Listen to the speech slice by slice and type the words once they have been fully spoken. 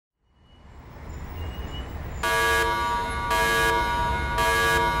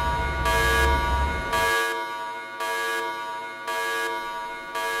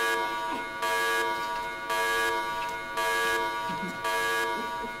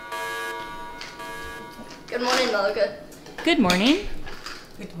Good morning, Margaret. Good morning.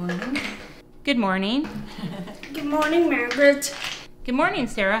 Good morning. Good morning. Good morning, Margaret. Good morning,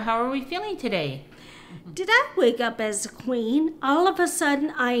 Sarah. How are we feeling today? Did I wake up as a queen? All of a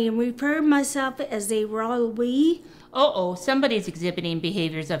sudden, I am referring myself as a royal we. Uh-oh, somebody's exhibiting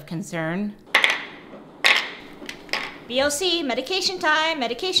behaviors of concern. BOC, medication time,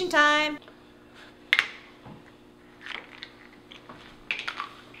 medication time.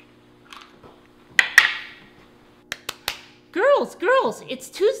 Girls, it's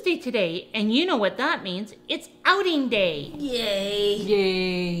Tuesday today, and you know what that means. It's outing day. Yay.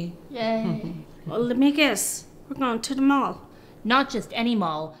 Yay. Yay. Well, let me guess. We're going to the mall. Not just any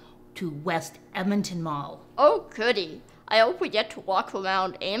mall, to West Edmonton Mall. Oh, goody. I hope we get to walk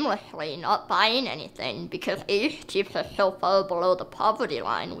around aimlessly, not buying anything, because age keeps us so far below the poverty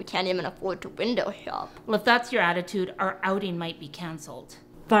line we can't even afford to window shop. Well, if that's your attitude, our outing might be cancelled.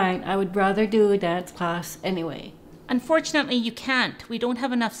 Fine, I would rather do a dance class anyway. Unfortunately, you can't. We don't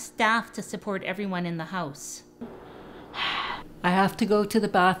have enough staff to support everyone in the house. I have to go to the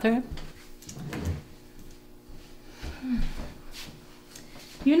bathroom.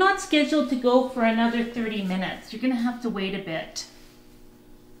 You're not scheduled to go for another 30 minutes. You're gonna have to wait a bit.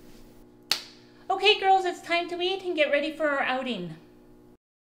 Okay, girls, it's time to eat and get ready for our outing.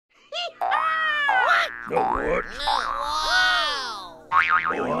 No what? Wow! Oh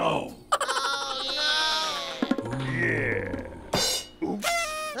no! Yeah. Oops!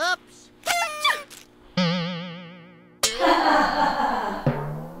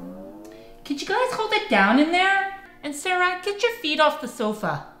 Could you guys hold it down in there? And Sarah, get your feet off the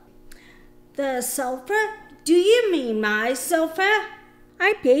sofa. The sofa? Do you mean my sofa?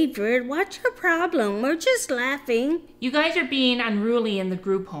 I paid for it. What's your problem? We're just laughing. You guys are being unruly in the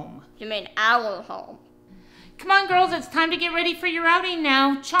group home. You mean our home? Come on, girls, it's time to get ready for your outing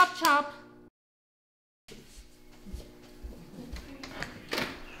now. Chop, chop.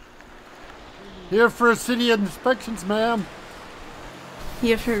 Here for city inspections, ma'am.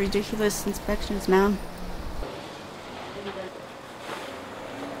 Here for ridiculous inspections, ma'am.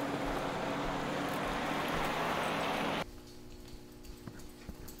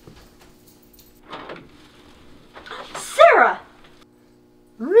 Sarah!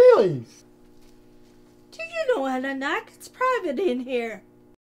 Really? Do you know how to knock? It's private in here.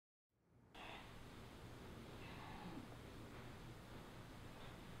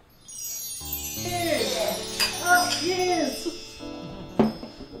 Oh, yes.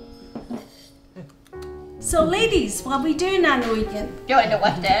 So, ladies, what we doing on the weekend? Join the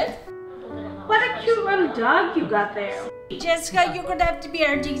West End? What a cute little dog you got there. Jessica, you're gonna have to be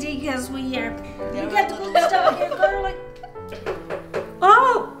our DD because we are. You got the good stuff here, girlie.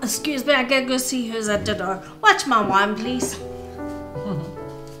 Oh, excuse me, I gotta go see who's at the door. Watch my wine, please.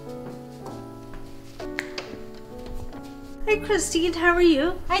 Hi, Christine, how are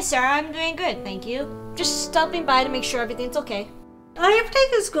you? Hi, Sarah. I'm doing good, thank you. Just stopping by to make sure everything's okay. Everything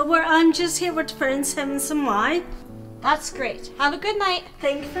is good. I'm just here with friends having some wine. That's great. Have a good night.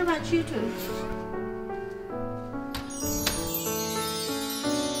 Thank you very much, you too.